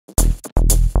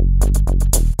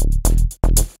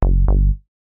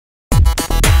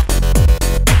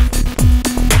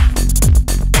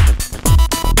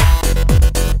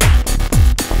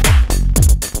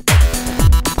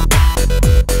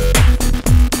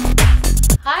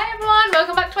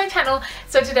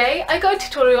So today I got a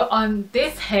tutorial on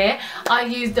this hair. I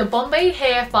used the Bombay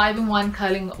Hair 5-in-1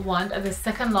 curling wand as the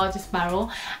second largest barrel,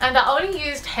 and I only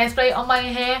used hairspray on my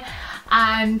hair,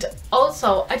 and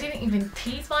also I didn't even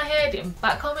tease my hair, didn't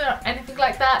backcomb it or anything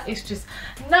like that. It's just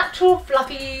natural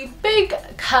fluffy big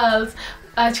curls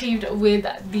achieved with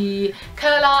the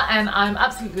curler, and I'm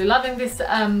absolutely loving this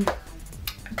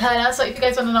curler. So if you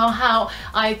guys want to know how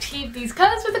I achieve these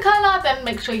curls with the curler, then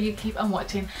make sure you keep on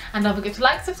watching, and don't forget to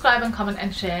like, subscribe and comment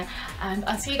and share, and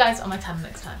I'll see you guys on my channel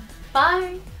next time.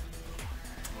 Bye.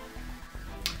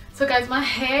 So guys, my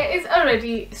hair is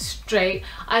already straight.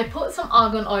 I put some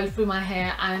argan oil through my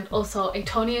hair and also a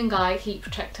Toni & Guy heat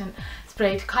protectant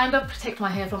spray to kind of protect my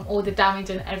hair from all the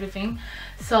damage and everything.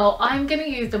 So I'm going to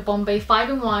use the Bombay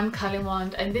 5-in-1 curling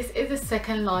wand, and this is the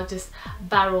second largest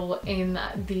barrel in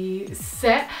the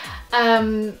set.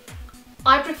 I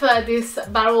prefer this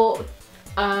barrel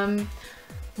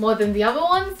more than the other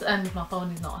ones, and my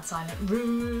phone is not on silent,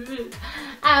 rude.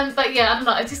 But yeah, I don't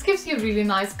know, it just gives you really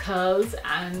nice curls,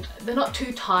 and they're not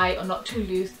too tight or not too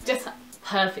loose, just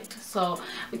perfect. So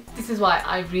this is why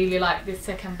I really like this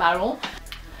second barrel.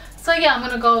 So yeah, I'm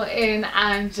gonna go in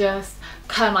and just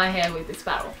curl my hair with this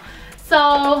barrel.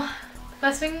 So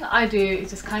first thing I do is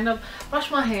just kind of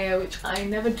brush my hair, which I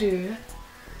never do.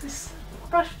 Just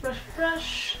brush, brush,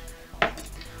 brush.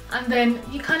 And then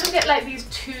you kind of get like these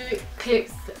two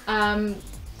clips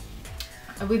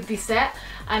with the set,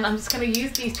 and I'm just going to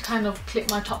use these to kind of clip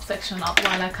my top section up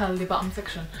while I curl the bottom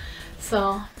section.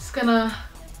 So I'm just going to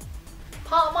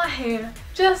part my hair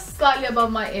just slightly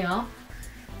above my ear.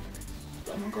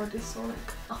 Oh my god, it's so like,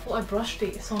 I thought I brushed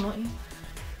it, it's so naughty.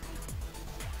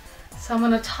 So I'm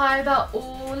going to tie that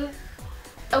all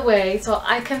away so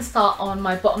I can start on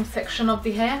my bottom section of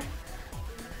the hair.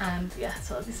 And yeah,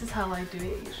 so this is how I do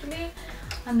it usually.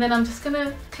 And then I'm just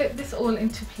gonna clip this all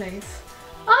into place.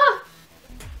 Ah!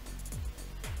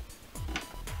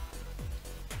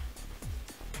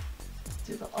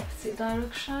 Do the opposite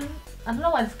direction. I don't know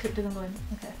why this clip didn't go in.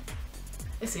 Okay,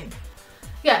 it's in.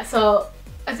 Yeah, so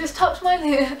I just topped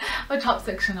my top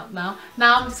section up now.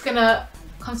 Now I'm just gonna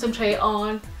concentrate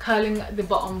on curling the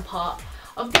bottom part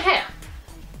of the hair.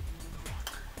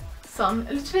 So I'm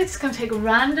literally just going to take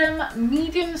random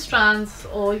medium strands,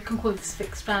 or you can call this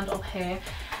thick strand of hair,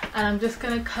 and I'm just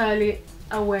going to curl it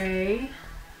away.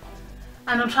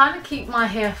 And I'm trying to keep my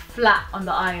hair flat on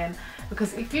the iron,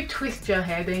 because if you twist your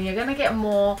hair, then you're going to get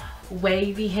more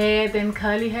wavy hair than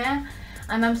curly hair.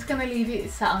 And I'm just going to leave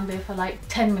it sat on there for like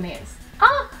 10 minutes.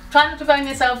 Try not to burn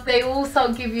yourself. They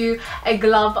also give you a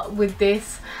glove with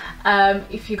this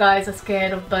if you guys are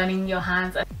scared of burning your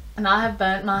hands. And I have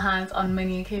burnt my hands on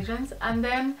many occasions. And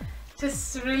then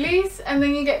just release, and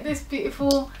then you get this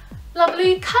beautiful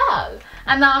lovely curl.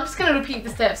 And now I'm just going to repeat the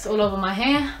steps all over my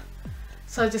hair.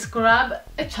 So just grab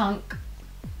a chunk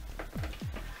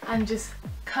and just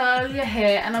curl your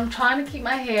hair, and I'm trying to keep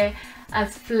my hair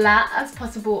as flat as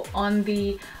possible on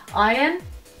the iron.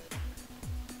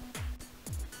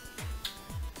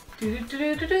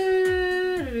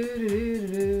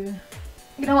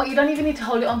 You know what, you don't even need to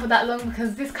hold it on for that long,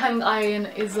 because this curling iron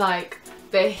is like,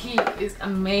 the heat is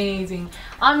amazing.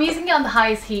 I'm using it on the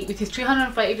highest heat, which is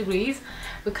 330 degrees,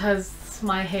 because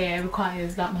my hair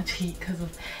requires that much heat because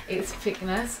of its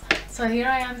thickness. So here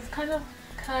I am, just kind of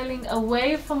curling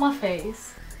away from my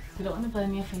face. You don't want to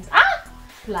burn your face.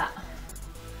 Flat.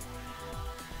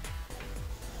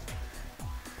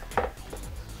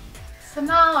 So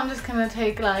now I'm just going to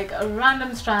take like a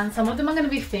random strand. Some of them are going to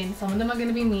be thin, some of them are going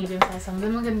to be medium size, some of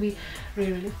them are going to be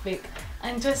really, really thick,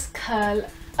 and just curl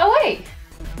away.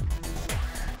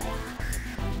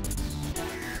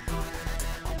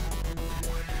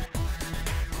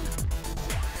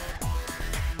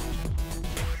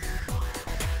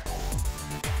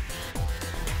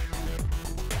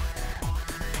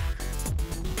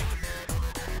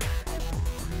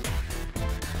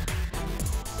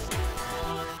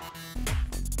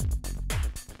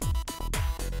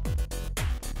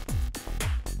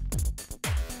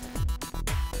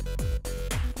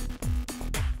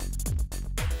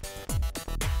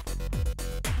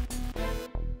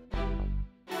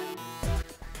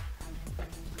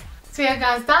 So yeah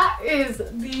guys, that is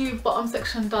the bottom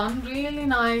section done. Really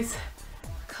nice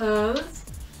curls,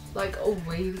 like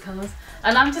wavy curls.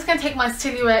 And I'm just going to take my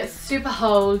Silhouette Super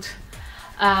Hold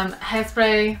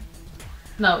hairspray.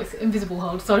 No, it's Invisible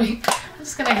Hold, sorry. I'm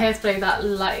just going to hairspray that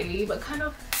lightly, but kind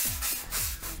of.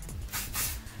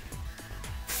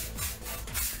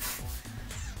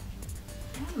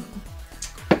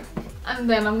 And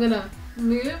then I'm going to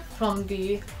move from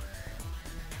the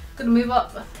gonna move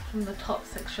up from the top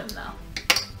section now.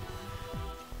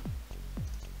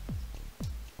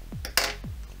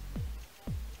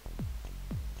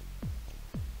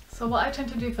 So what I tend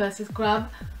to do first is grab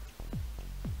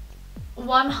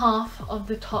one half of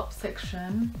the top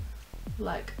section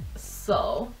like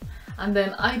so, and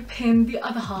then I pin the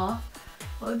other half,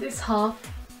 or this half,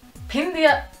 clip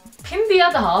the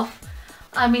other half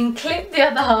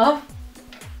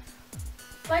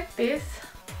like this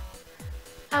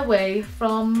away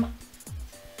from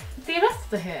the rest of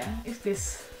the hair, if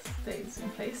this stays in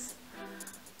place.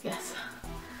 Yes.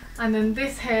 And then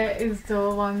this hair is the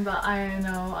one that I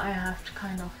know I have to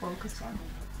kind of focus on.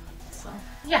 So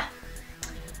yeah,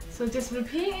 so just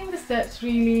repeating the steps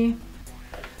really.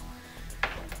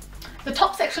 The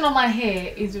top section of my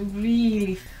hair is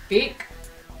really thick,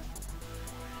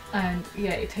 and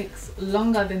yeah, it takes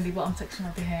longer than the bottom section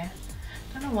of the hair.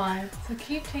 Don't know why. So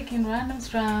keep taking random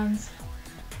strands.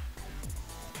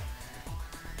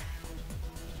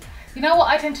 You know what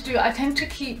I tend to do? I tend to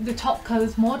keep the top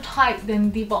curls more tight than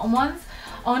the bottom ones,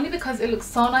 only because it looks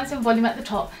so nice and volume at the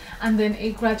top, and then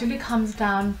it gradually comes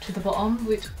down to the bottom,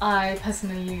 which I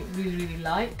personally really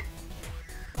like.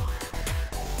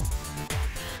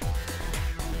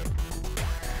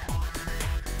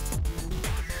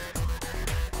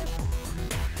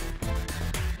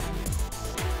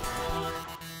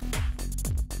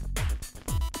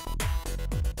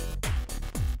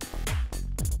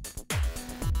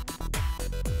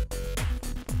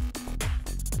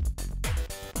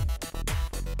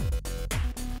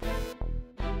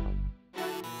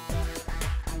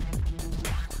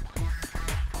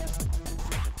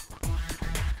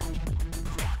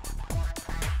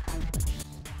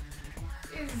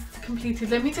 Completed.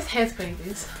 Let me just hairspray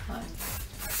this.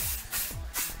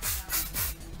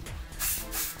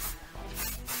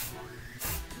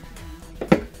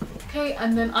 Okay,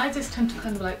 and then I just tend to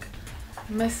kind of like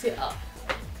mess it up.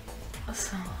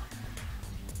 So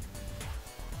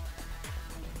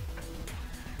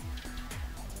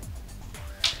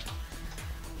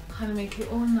kind of make it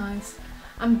all nice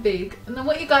and big. And then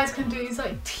what you guys can do is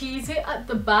like tease it at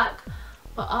the back,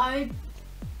 but I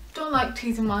don't like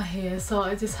teasing my hair, so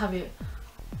I just have it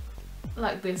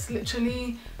like this.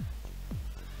 Literally